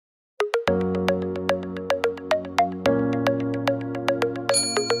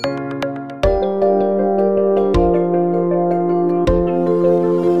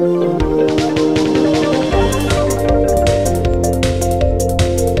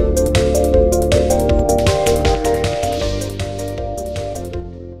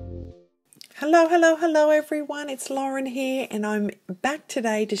Hello everyone, it's Lauren here and I'm back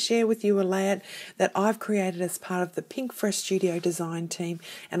today to share with you a layout that I've created as part of the Pink Fresh Studio design team,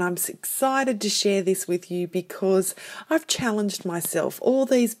 and I'm excited to share this with you because I've challenged myself. All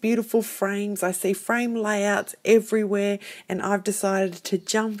these beautiful frames, I see frame layouts everywhere and I've decided to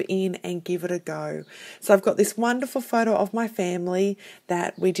jump in and give it a go. So I've got this wonderful photo of my family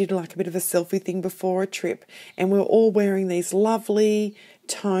that we did like a bit of a selfie thing before a trip, and we're all wearing these lovely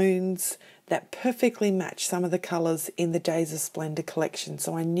tones that perfectly match some of the colours in the Days of Splendour collection.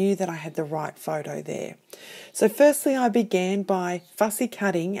 So I knew that I had the right photo there. So firstly, I began by fussy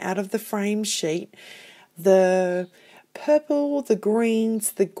cutting out of the frame sheet the purple, the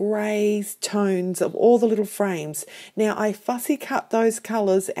greens, the greys tones of all the little frames. Now I fussy cut those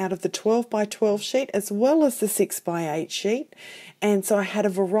colours out of the 12 by 12 sheet as well as the 6 by 8 sheet, and so I had a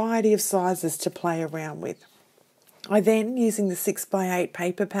variety of sizes to play around with. I then, using the 6 by 8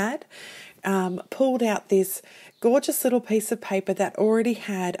 paper pad, pulled out this gorgeous little piece of paper that already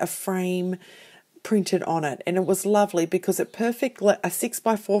had a frame printed on it, and it was lovely because it perfectly, a 6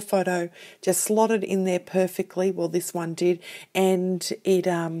 by 4 photo just slotted in there perfectly. Well, this one did, and it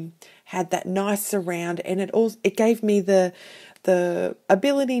had that nice surround, and it gave me the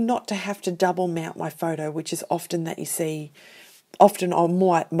ability not to have to double mount my photo, which is often that you see. Often on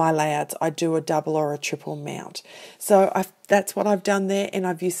my layouts, I do a double or a triple mount. So that's what I've done there, and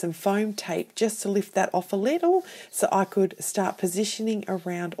I've used some foam tape just to lift that off a little so I could start positioning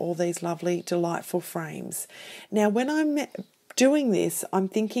around all these lovely, delightful frames. Now, when I'm doing this, I'm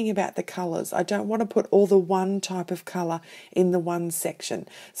thinking about the colours. I don't want to put all the one type of colour in the one section.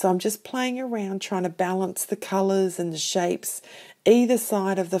 So I'm just playing around trying to balance the colours and the shapes either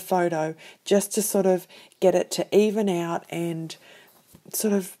side of the photo just to sort of get it to even out and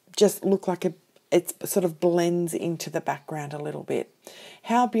sort of just look like it sort of blends into the background a little bit.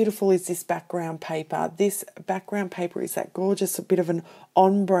 How beautiful is this background paper? This background paper is that gorgeous bit of an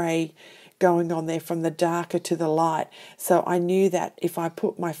ombre going on there from the darker to the light. So I knew that if I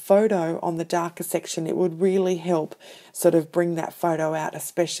put my photo on the darker section, it would really help sort of bring that photo out,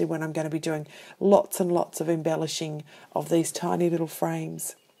 especially when I'm going to be doing lots and lots of embellishing of these tiny little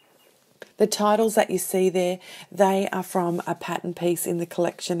frames. The titles that you see there, they are from a pattern piece in the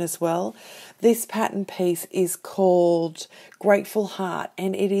collection as well. This pattern piece is called Grateful Heart,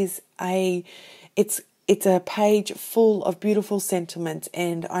 and it's a page full of beautiful sentiments,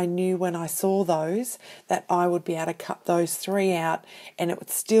 and I knew when I saw those that I would be able to cut those 3 out and it would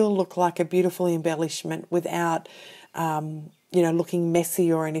still look like a beautiful embellishment without looking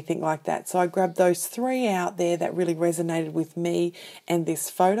messy or anything like that. So I grabbed those 3 out there that really resonated with me and this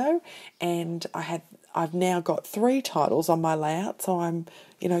photo, and I've now got 3 titles on my layout, so I'm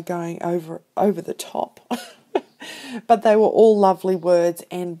going over the top. But they were all lovely words,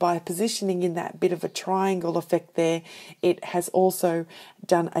 and by positioning in that bit of a triangle effect there, it has also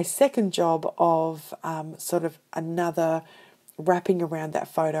done a second job of sort of another wrapping around that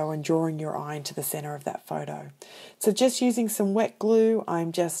photo and drawing your eye into the center of that photo. So just using some wet glue,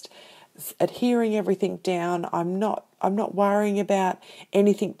 I'm just adhering everything down. I'm not worrying about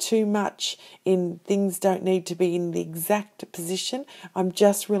anything too much in things don't need to be in the exact position. I'm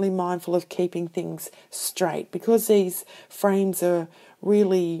just really mindful of keeping things straight because these frames are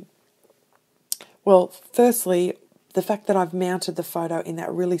really, well, firstly, the fact that I've mounted the photo in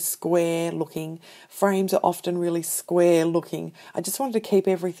that really square looking, frames are often really square looking. I just wanted to keep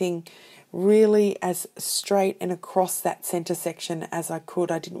everything really as straight and across that centre section as I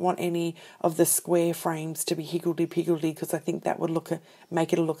could. I didn't want any of the square frames to be higgledy-piggledy because I think that would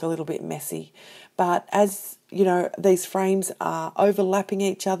make it look a little bit messy. But as you know, these frames are overlapping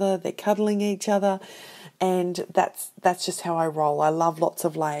each other, they're cuddling each other, and that's just how I roll. I love lots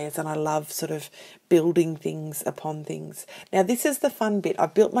of layers and I love sort of building things upon things. Now this is the fun bit.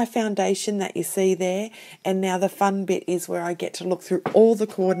 I've built my foundation that you see there, and now the fun bit is where I get to look through all the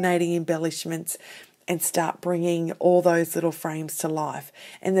coordinating embellishments and start bringing all those little frames to life.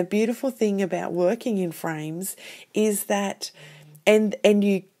 And the beautiful thing about working in frames is that and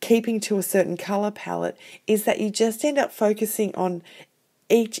you keeping to a certain colour palette is that you just end up focusing on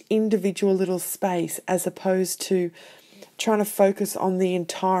each individual little space as opposed to trying to focus on the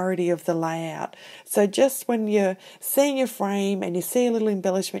entirety of the layout. So just when you're seeing your frame and you see a little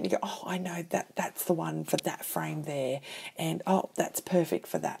embellishment, you go, oh, I know that's the one for that frame there, and oh, that's perfect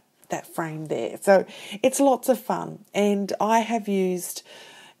for that frame there. So it's lots of fun, and I have used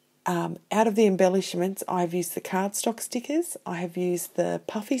out of the embellishments, I've used the cardstock stickers, I have used the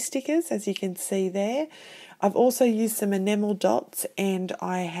puffy stickers, as you can see there. I've also used some enamel dots, and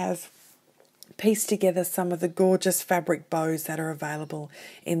I have piece together some of the gorgeous fabric bows that are available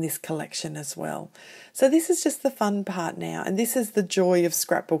in this collection as well. So this is just the fun part now, and this is the joy of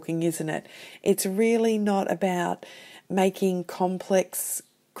scrapbooking, isn't it? It's really not about making complex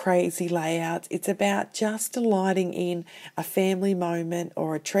crazy layouts. It's about just delighting in a family moment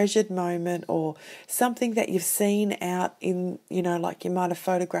or a treasured moment or something that you've seen out in, like you might have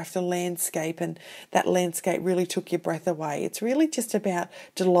photographed a landscape and that landscape really took your breath away. It's really just about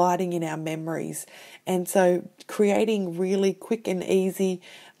delighting in our memories. And so creating really quick and easy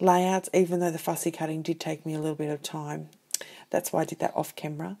layouts, even though the fussy cutting did take me a little bit of time, that's why I did that off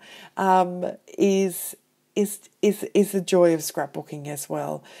camera, is the joy of scrapbooking as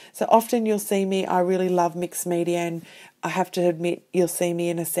well. So often you'll see me, I really love mixed media, and I have to admit, you'll see me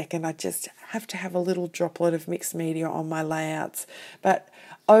in a second, I just have to have a little droplet of mixed media on my layouts. But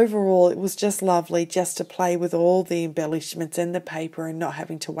overall, it was just lovely just to play with all the embellishments and the paper and not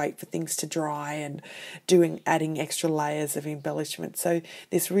having to wait for things to dry and adding extra layers of embellishment. So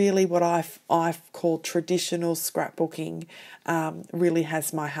this really, what I've called traditional scrapbooking, really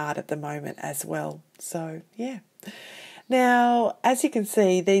has my heart at the moment as well. So yeah. Now, as you can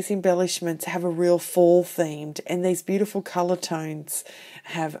see, these embellishments have a real fall themed, and these beautiful colour tones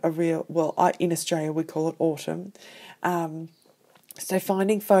have a real, in Australia we call it autumn. So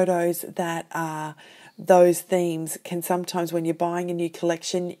finding photos that are those themes can sometimes, when you're buying a new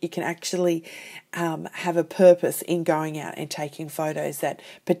collection, you can actually have a purpose in going out and taking photos that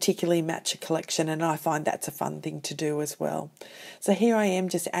particularly match a collection, and I find that's a fun thing to do as well. So here I am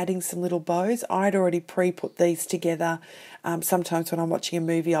just adding some little bows. I'd already pre-put these together. Sometimes when I'm watching a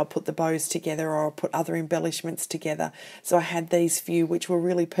movie, I'll put the bows together or I'll put other embellishments together. So I had these few which were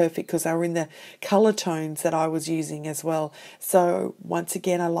really perfect because they were in the colour tones that I was using as well. So once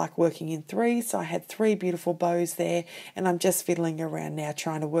again, I like working in threes. So I had 3 beautiful bows there, and I'm just fiddling around now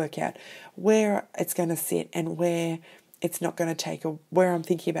trying to work out where it's going to sit and where it's not going to take, or where I'm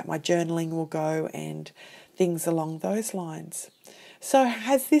thinking about my journaling will go and things along those lines. So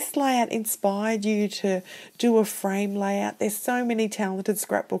has this layout inspired you to do a frame layout? There's so many talented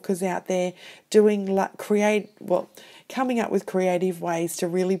scrapbookers out there coming up with creative ways to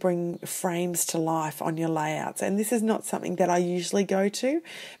really bring frames to life on your layouts. And this is not something that I usually go to,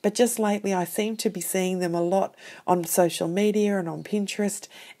 but just lately I seem to be seeing them a lot on social media and on Pinterest,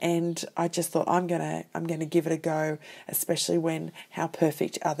 and I just thought I'm gonna give it a go, especially when how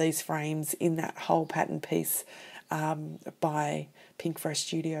perfect are these frames in that whole pattern piece by Pink Fresh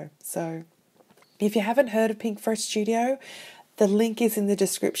Studio. So if you haven't heard of Pink Fresh Studio, the link is in the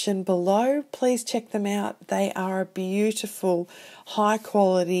description below. Please check them out. They are a beautiful, high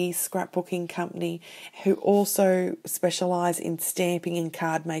quality scrapbooking company who also specialise in stamping and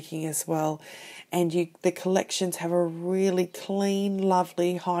card making as well. And the collections have a really clean,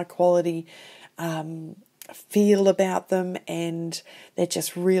 lovely, high quality feel about them, and they're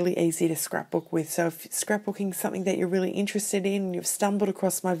just really easy to scrapbook with. So if scrapbooking is something that you're really interested in and you've stumbled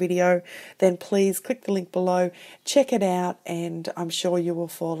across my video, then please click the link below, check it out, and I'm sure you will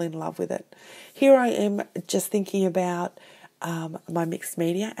fall in love with it. Here I am just thinking about my mixed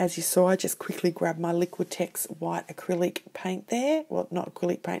media. As you saw, I just quickly grabbed my Liquitex white acrylic paint there. Well, not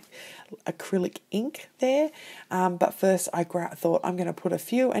acrylic paint, acrylic ink there. But first I thought I'm going to put a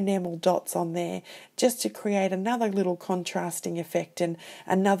few enamel dots on there just to create another little contrasting effect and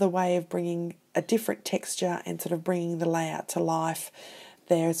another way of bringing a different texture and sort of bringing the layout to life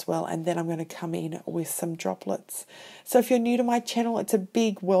there as well. And then I'm going to come in with some droplets. So if you're new to my channel, it's a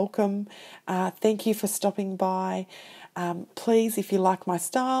big welcome. Thank you for stopping by. Please, if you like my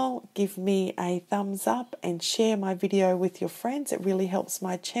style, give me a thumbs up and share my video with your friends. It really helps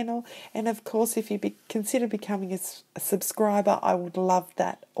my channel. And of course, if you consider becoming a subscriber, I would love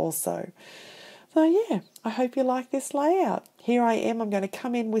that also. So yeah, I hope you like this layout. Here I am, I'm going to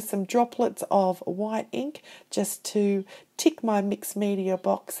come in with some droplets of white ink just to tick my mixed media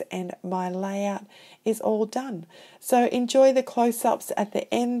box, and my layout is all done. So enjoy the close-ups at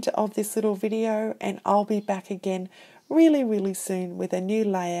the end of this little video, and I'll be back again really soon with a new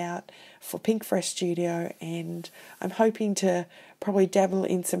layout for Pink Fresh Studio, and I'm hoping to probably dabble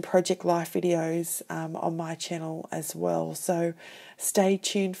in some Project Life videos on my channel as well. So stay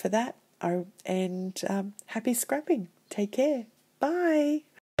tuned for that. And happy scrapping. Take care. Bye.